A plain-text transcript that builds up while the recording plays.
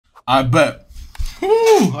I bet.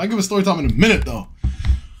 Whew, I give a story time in a minute though.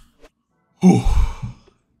 Whew.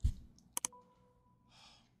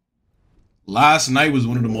 Last night was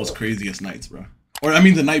one of the most craziest nights, bro. Or I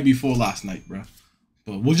mean the night before last night, bro.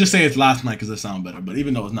 But we'll just say it's last night because it sounds better. But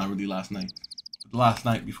even though it's not really last night, the last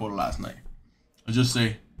night before the last night. I'll just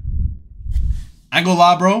say, I ain't gonna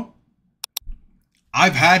lie, bro.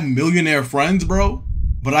 I've had millionaire friends, bro,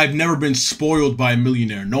 but I've never been spoiled by a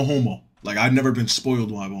millionaire. No homo. Like, I've never been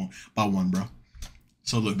spoiled by one, bro.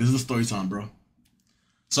 So, look, this is the story time, bro.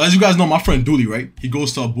 So, as you guys know, my friend Dooley, right? He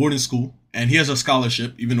goes to a boarding school, and he has a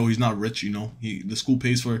scholarship, even though he's not rich, you know. The school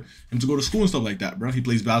pays for him to go to school and stuff like that, bro. He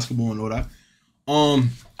plays basketball and all that.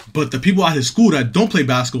 But the people at his school that don't play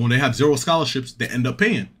basketball and they have zero scholarships, they end up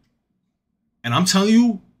paying. And I'm telling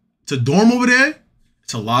you, to dorm over there,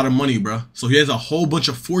 it's a lot of money, bro. So he has a whole bunch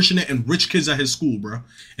of fortunate and rich kids at his school, bro.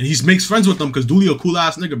 And he makes friends with them because Dooley a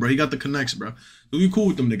cool-ass nigga, bro. He got the connects, bro. Dooley cool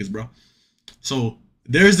with them niggas, bro. So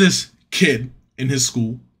there's this kid in his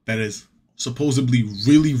school that is supposedly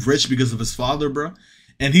really rich because of his father, bro.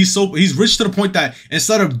 And he's rich to the point that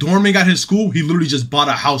instead of dorming at his school, he literally just bought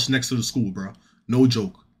a house next to the school, bro. No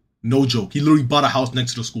joke. No joke. He literally bought a house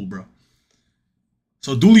next to the school, bro.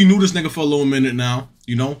 So Dooley knew this nigga for a little minute now,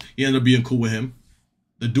 you know. He ended up being cool with him.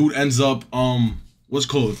 The dude ends up, what's it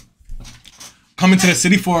called? Coming to the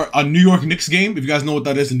city for a New York Knicks game. If you guys know what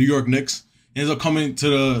that is, the New York Knicks. He ends up coming to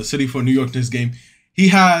the city for a New York Knicks game. He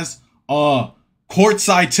has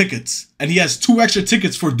courtside tickets. And he has 2 extra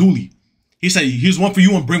tickets for Dooley. He said, here's one for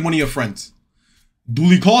you and bring one of your friends.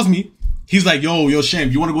 Dooley calls me. He's like, yo,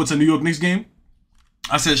 Sham, you want to go to a New York Knicks game?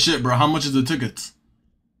 I said, shit, bro, how much is the tickets?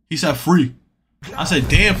 He said, free. I said,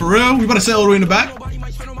 damn, for real? We better sit all the way in the back?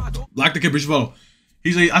 Like the kid, Bridge fellow.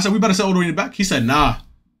 I said, we better sit all the way in the back? He said, nah.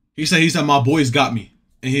 He said, my boys got me.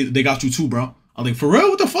 And they got you too, bro. I was like, for real?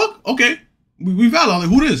 What the fuck? Okay. We valid. I was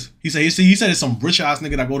like, who this? He said it's some rich ass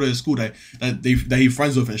nigga that go to his school that he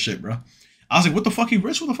friends with and shit, bro. I was like, what the fuck? He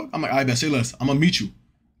rich? What the fuck? I'm like, I bet, say less. I'm gonna meet you.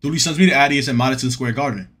 Dooley sends me to Addie's at Madison Square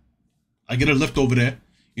Garden. I get a lift over there.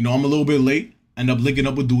 You know, I'm a little bit late. End up linking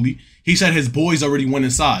up with Dooley. He said his boys already went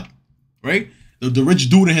inside, right? The rich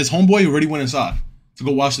dude and his homeboy already went inside to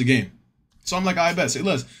go watch the game. So I'm like, I bet, say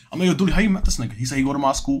less. I'm like, yo, Dooley, how you met this nigga? He said he go to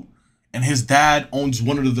my school, and his dad owns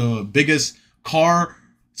one of the biggest car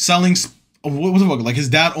selling. What was it? Like his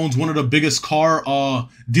dad owns one of the biggest car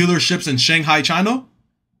dealerships in Shanghai, China.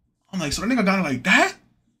 I'm like, so that nigga got it like that?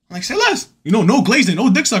 I'm like, say less. You know, no glazing, no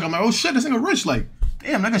dick suck. I'm like, oh shit, this nigga rich. Like,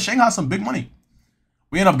 damn, nigga, Shanghai has some big money.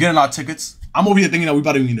 We end up getting our tickets. I'm over here thinking that we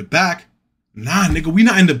about to be in the back. Nah, nigga, we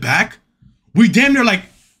not in the back. We damn near like,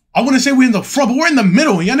 I wouldn't say we're in the front, but we're in the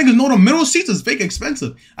middle. And y'all niggas know the middle seats is fake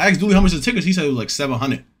expensive. I asked Dooley how much the tickets. He said it was like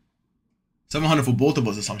 700. 700 for both of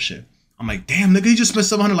us or some shit. I'm like, damn, nigga, you just spent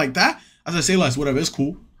 700 like that? I said, say less, whatever, it's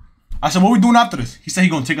cool. I said, what we doing after this? He said he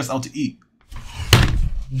gonna take us out to eat.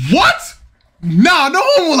 What? Nah, no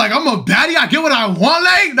homo. Like, I'm a baddie. I get what I want.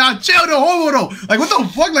 Like, nah, chill, no homo though. Like, what the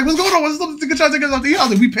fuck? Like, what's going on? What's up? This nigga trying to take us out to eat? I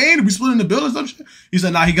was like, we paying? We splitting the bill or some shit? He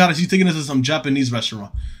said, nah, he got us. He's taking us to some Japanese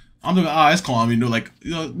restaurant. I'm like, it's calm. You know, like,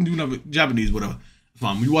 you know, Japanese, whatever.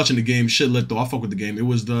 Fine. We watching the game. Shit lit though. I fuck with the game. It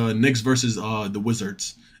was the Knicks versus the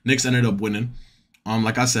Wizards. Knicks ended up winning.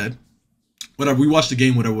 Like I said, whatever. We watched the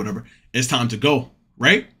game, whatever. It's time to go,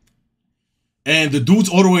 right? And the dude's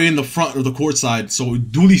all the way in the front of the court side. So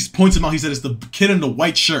Dooley points him out. He said, it's the kid in the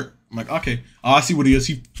white shirt. I'm like, okay. I see what he is.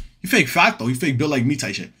 He fake fat, though. He fake built like me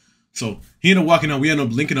type shit. So he ended up walking out. We ended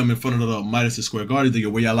up linking him in front of the Madison Square Garden.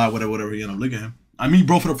 Thinking, where y'all at, whatever. He ended up linking him. I meet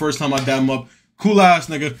bro for the first time. I dab him up. Cool ass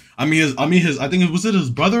nigga. I think it was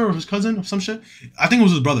his brother or his cousin or some shit? I think it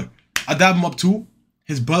was his brother. I dab him up too.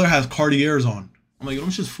 His brother has Cartiers on. I'm like, yo,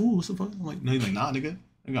 I'm just fool. What's the fuck? I'm like, no, he's like, nah, nigga.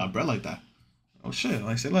 I got bread like that. Oh shit.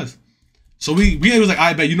 Like, say less. So we was like,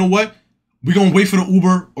 I bet, you know what? We gonna wait for the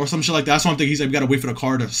Uber or some shit like that. That's what I'm thinking. He said we gotta wait for the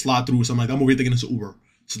car to slide through or something like that. I'm over here thinking it's an Uber.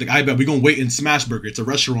 So like, I bet we gonna wait in Smashburger. It's a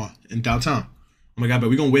restaurant in downtown. I'm like, I bet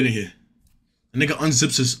we gonna wait in here. The nigga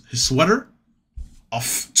unzips his sweater.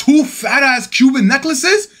 Two fat ass Cuban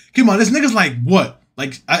necklaces. Come on, this nigga's like what?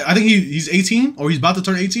 Like I think he's 18 or he's about to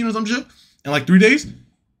turn 18 or some shit in like 3 days.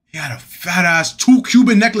 He had a fat ass 2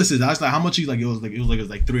 Cuban necklaces. I was like, how much? He's like, it was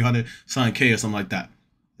like 300 something K or something like that.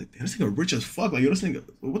 Like, damn, this nigga rich as fuck. Like, yo, this nigga,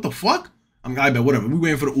 what the fuck? I'm like, I bet, whatever. We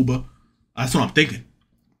waiting for the Uber. That's what I'm thinking.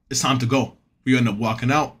 It's time to go. We end up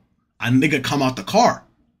walking out. A nigga come out the car.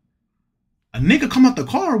 A nigga come out the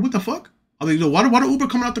car? What the fuck? I'm like, yo, why the Uber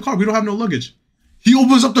coming out the car? We don't have no luggage. He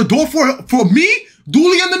opens up the door for me,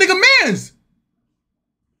 Dooley, and the nigga mans.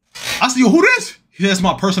 I said, yo, who this? He said, that's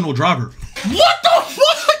my personal driver. What the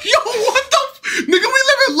fuck? Yo, what the? Nigga, we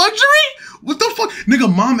live in luxury? What the fuck?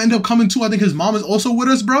 Nigga, mom ended up coming too. I think his mom is also with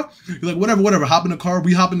us, bro. He's like, whatever. Hop in the car.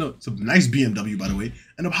 We hop in it's a nice BMW, by the way.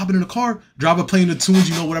 End up hopping in the car. Driver playing the tunes,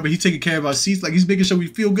 you know, whatever. He's taking care of our seats. Like, he's making sure we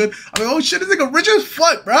feel good. I'm like, oh shit, this nigga rich as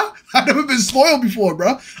fuck, bro. I've never been spoiled before,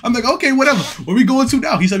 bro. I'm like, okay, whatever. Where we going to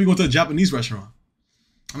now? He said we going to a Japanese restaurant.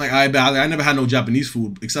 I'm like, I bet. I never had no Japanese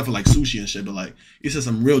food except for like sushi and shit. But like, he said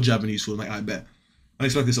some real Japanese food. I'm like, I bet. I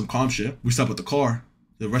expected some calm shit. We stop at the car.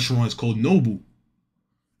 The restaurant is called Nobu.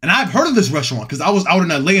 And I've heard of this restaurant because I was out in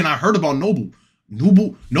LA and I heard about Nobu.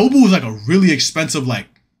 Nobu is like a really expensive, like,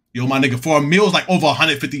 yo, my nigga, for a meal is like over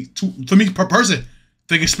 150 for me per person.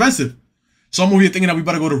 Think expensive. So I'm over here thinking that we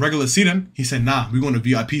better go to regular seating. He said, nah, we're going to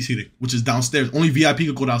VIP seating, which is downstairs. Only VIP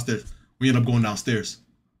could go downstairs. We end up going downstairs.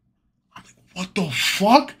 I'm like, what the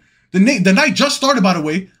fuck? The night just started, by the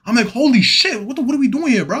way. I'm like, holy shit, what are we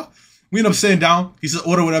doing here, bro? We end up sitting down. He said,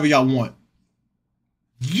 order whatever y'all want.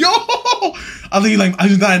 Yo! I think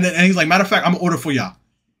he's like, matter of fact, I'm gonna order for y'all.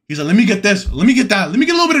 He said, let me get this, let me get that, let me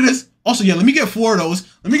get a little bit of this. Also, yeah, let me get 4 of those.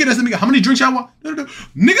 Let me get this, let me get, how many drinks y'all want? Nigga,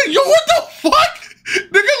 yo, what the fuck?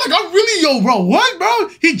 Nigga, like, I'm really, yo, bro, what, bro?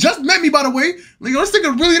 He just met me, by the way. Like, yo, this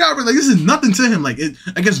nigga really not, like, this is nothing to him. Like,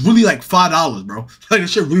 I guess really like $5, bro. Like,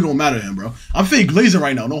 this shit really don't matter to him, bro. I'm fake glazing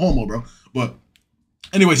right now, no homo, bro. But,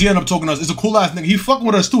 anyways, he ended up talking to us. It's a cool ass nigga. He fucking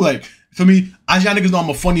with us too, like, for me, as y'all niggas know I'm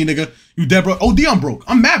a funny nigga. You dead broke. OD, I'm broke.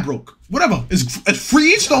 I'm mad broke. Whatever. It's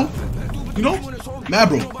free each though. You know? Mad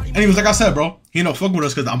broke. Anyways, like I said, bro, he ended up fucking with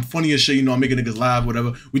us because I'm funny as shit. You know, I'm making niggas laugh,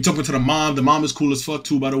 whatever. We talking to the mom. The mom is cool as fuck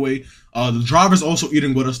too, by the way. The driver's also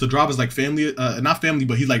eating with us. The driver's like family, not family,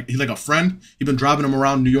 but he's like a friend. He been driving him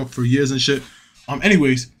around New York for years and shit.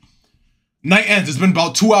 Anyways, night ends. It's been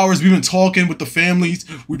about 2 hours. We've been talking with the families.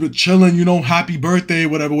 We've been chilling, you know, happy birthday,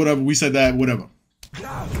 whatever. We said that, whatever.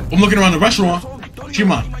 I'm looking around the restaurant.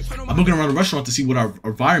 Come on. I'm looking around the restaurant to see what our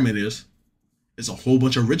environment is. It's a whole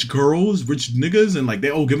bunch of rich girls, rich niggas, and like they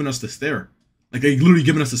all giving us the stare. Like they literally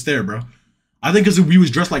giving us the stare, bro. I think because we was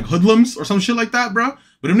dressed like hoodlums or some shit like that, bro.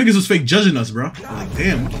 But them niggas was fake judging us, bro. I'm like,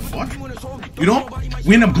 damn, what the fuck? You know?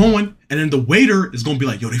 We end up going, and then the waiter is gonna be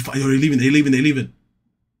like, yo, they leaving.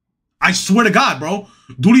 I swear to God, bro.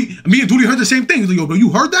 Me and Dooley heard the same thing. He's like, yo, bro,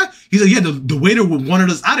 you heard that? He said, yeah, the waiter wanted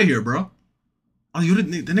us out of here, bro. Oh, the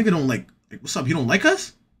nigga don't like, what's up? He don't like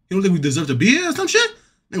us? He don't think we deserve to be here or some shit?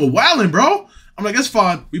 Nigga wildin', bro. I'm like, it's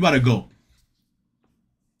fine. We about to go.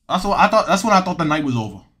 That's when I thought the night was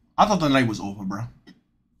over. I thought the night was over, bro.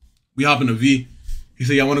 We hop in the V. He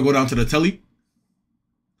said, y'all want to go down to the telly?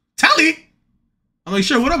 Telly? I'm like,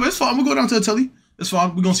 sure, whatever. It's fine. We'll go down to the telly. It's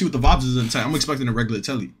fine. We're going to see what the vibes is in time. I'm expecting a regular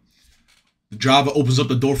telly. The driver opens up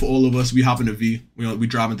the door for all of us. We hop in the V. We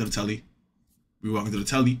drive into the telly. We walk into the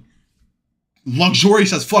telly.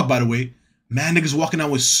 Luxurious as fuck, by the way. Man, niggas walking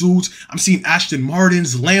out with suits. I'm seeing Aston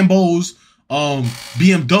Martins, Lambos,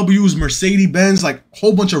 BMWs, Mercedes-Benz, like a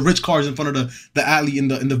whole bunch of rich cars in front of the alley in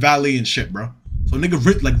the valet and shit, bro. So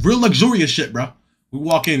nigga, like real luxurious shit, bro. We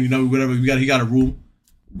walk in, you know, whatever. He got a room.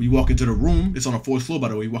 We walk into the room. It's on the 4th floor, by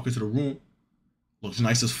the way. We walk into the room. Looks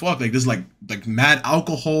nice as fuck. Like there's like mad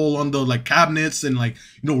alcohol on the like cabinets and like,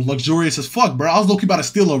 you know, luxurious as fuck, bro. I was low-key about to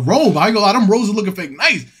steal a robe. I go, them robes are looking fake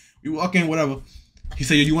nice. We walk in, whatever. He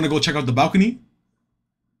said, yo, you want to go check out the balcony?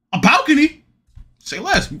 A balcony? Say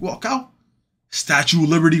less. We walk out. Statue of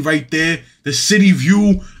Liberty right there. The city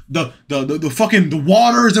view. The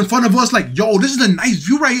water is in front of us. Like, yo, this is a nice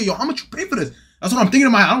view right here. Yo, how much you pay for this? That's what I'm thinking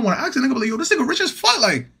in my head. I don't want to ask a nigga, but like, yo, this nigga rich as fuck.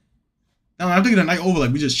 Like, now I'm thinking the night over,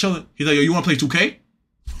 like, we just chilling. He's like, yo, you want to play 2K?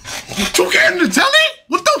 2K in the telly?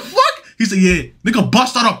 What the fuck? He said, yeah. Nigga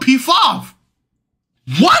bust out a P5.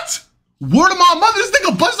 What? Word of my mother, this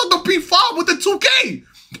nigga bust out the P5 with the 2K.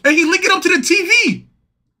 And he linked it up to the TV.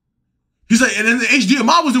 He's like, and then the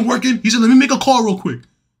HDMI wasn't working. He said, let me make a call real quick.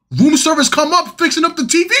 Room service come up, fixing up the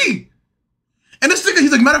TV. And this nigga,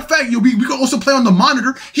 he's like, matter of fact, yo, we could also play on the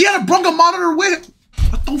monitor. He had a Brunga monitor with him.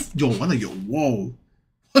 What the, yo, I'm like, yo, whoa.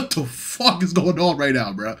 What the fuck is going on right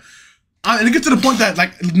now, bro? And it gets to the point that,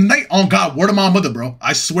 like, night on God, word of my mother, bro.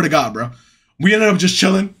 I swear to God, bro. We ended up just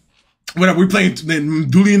chilling. Whatever, we playing,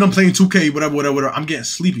 Dooley and I'm playing 2K, whatever. I'm getting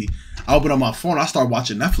sleepy. I open up my phone, I start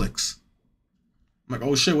watching Netflix. I'm like,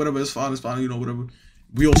 oh shit, whatever, it's fine, you know, whatever.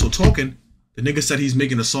 We also talking. The nigga said he's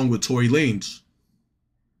making a song with Tory Lanez.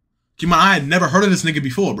 Keep in mind, I had never heard of this nigga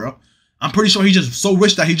before, bro. I'm pretty sure he's just so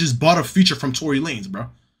rich that he just bought a feature from Tory Lanez, bro.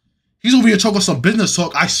 He's over here talking some business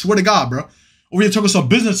talk, I swear to God, bro. Over here talking some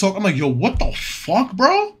business talk. I'm like, yo, what the fuck,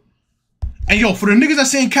 bro? And yo, for the niggas that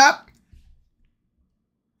saying cap,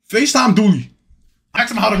 FaceTime Dooley.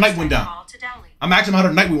 Ask him how the night went down. I'm asking him how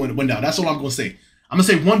the night went down. That's all I'm gonna say. I'm gonna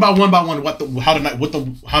say one by one how the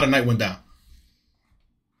night went down.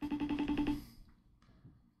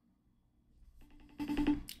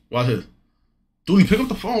 Watch this. Dooley, pick up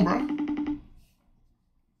the phone, bro.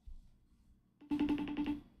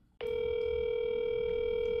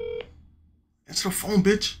 Answer the phone,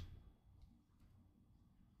 bitch.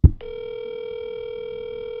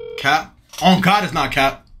 Cap? Oh, God, it's not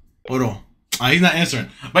Cap. Hold on. He's not answering.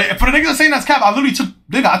 But for the niggas saying that's Cap, I literally took,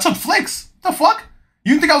 nigga, I took flex. The fuck?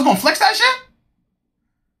 You didn't think I was gonna flex that shit?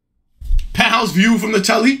 Penthouse view from the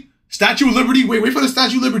telly. Statue of Liberty. Wait for the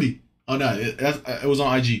Statue of Liberty. Oh, no, it was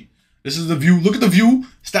on IG. This is the view. Look at the view.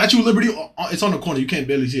 Statue of Liberty. It's on the corner. You can't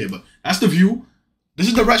barely see it, but that's the view. This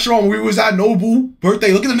is the restaurant where we was at. Nobu.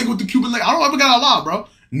 Birthday. Look at the nigga with the Cuban leg. I don't ever got a lot, bro.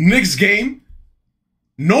 Knicks game.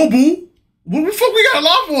 Nobu. What the fuck we got a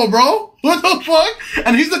lot for, bro? What the fuck?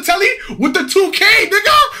 And he's the telly with the 2K,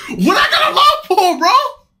 nigga. What I got a lot for, bro?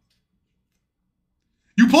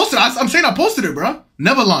 You posted it. I'm saying I posted it, bro.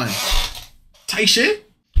 Never lying. Tight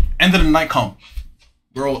shit. End of the night come.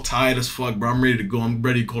 Bro, tired as fuck, bro. I'm ready to go. I'm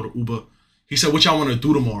ready to call the Uber. He said, what y'all want to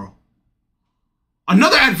do tomorrow?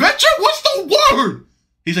 Another adventure? What's the word?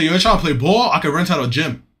 He said, yo, you trying to play ball? I could rent out a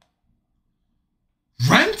gym.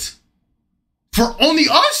 Rent? For only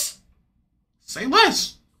us? Say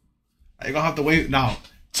less. I ain't gonna have to wait now.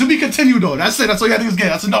 To be continued, though. That's it. That's all y'all niggas get.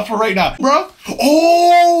 That's enough for right now. Bro.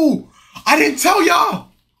 Oh! I didn't tell y'all.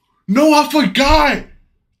 No, I forgot.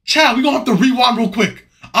 Chat, we gonna have to rewind real quick.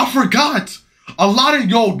 I forgot. A lot of,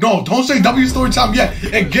 yo, no, don't say W Storytime yet.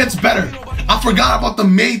 It gets better. I forgot about the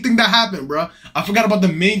main thing that happened, bro. I forgot about the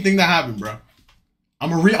main thing that happened, bro. I'm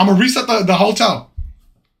gonna reset the hotel.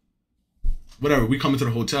 Whatever, we come into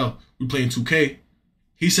the hotel. We playing 2K.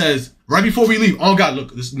 He says, right before we leave, oh God,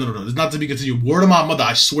 look, this, no, this is not to be continued. Word of my mother,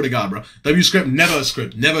 I swear to God, bro. W script, never a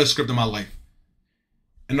script. Never a script in my life.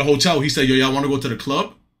 In the hotel, he said, yo, y'all want to go to the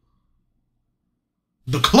club?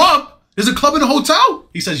 The club? There's a club in the hotel?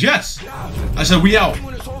 He says, yes. I said, we out.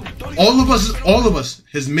 All of us,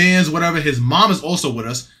 his mans, whatever, his mom is also with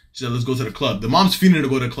us. She said, let's go to the club. The mom's feeling to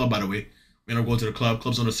go to the club, by the way. We end up going to the club.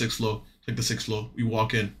 Club's on the 6th floor. Take the 6th floor. We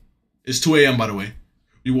walk in. It's 2 a.m., by the way.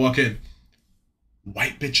 We walk in.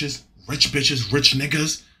 White bitches, rich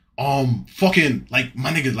niggas. Fucking, like,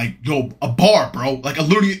 my nigga, like, yo, a bar, bro. Like,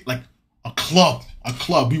 literally, like, a club.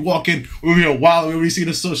 We walk in, we here wild, we already see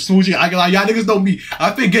the smoochie. I go like, y'all niggas know me.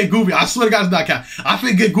 I think get goofy. I swear to God, it's not cat. I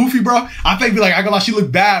think get goofy, bro. I think be like, I go like, she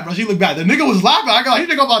look bad, bro. She look bad. The nigga was laughing. I go like, he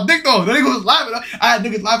think I'm my dick though. The nigga was laughing. I had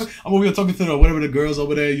niggas laughing. I'm over here talking to the girls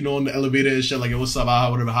over there, you know, on the elevator and shit. Like, yo, what's up?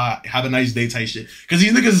 Whatever. Have a nice day type shit. Cause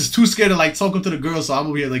these niggas is too scared to like talking to the girls. So I'm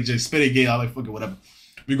over here like just spitting gay. I'm like, fuck it, whatever.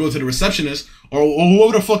 We go to the receptionist or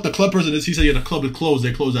whoever the fuck the club person is. He said, yeah, the club is closed.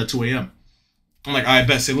 They close at 2 a.m. I'm like, I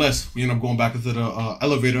bet, say less. We end up going back into the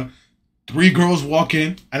elevator. 3 girls walk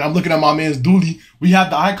in, and I'm looking at my man's Dooley. We have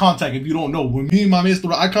the eye contact, if you don't know. When me and my man's through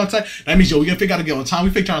the eye contact, that means, yo, we gotta get on time. We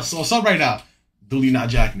fake trying to sauce up right now. Dooley not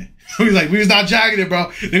jacking it. We was not jacking it, bro.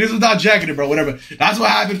 Niggas was not jacking it, bro. Whatever. That's what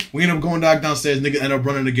happened. We end up going back downstairs. Nigga end up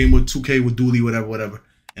running the game with 2K with Dooley, whatever.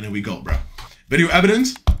 And then we go, bro. Video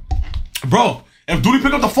evidence. Bro, if Dooley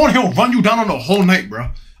pick up the phone, he'll run you down on the whole night, bro.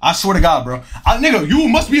 I swear to God, bro. Nigga, you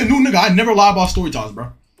must be a new nigga. I never lie about story times,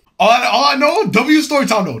 bro. All I know, W story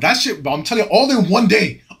time though. That shit, bro. I'm telling you, all in one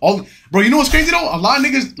day. Bro, you know what's crazy though? A lot of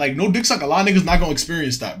niggas, like, no dick suck. A lot of niggas not gonna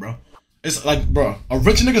experience that, bro. It's like, bro, a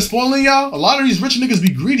rich nigga spoiling y'all. A lot of these rich niggas be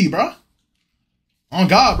greedy, bro. On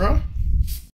God, bro.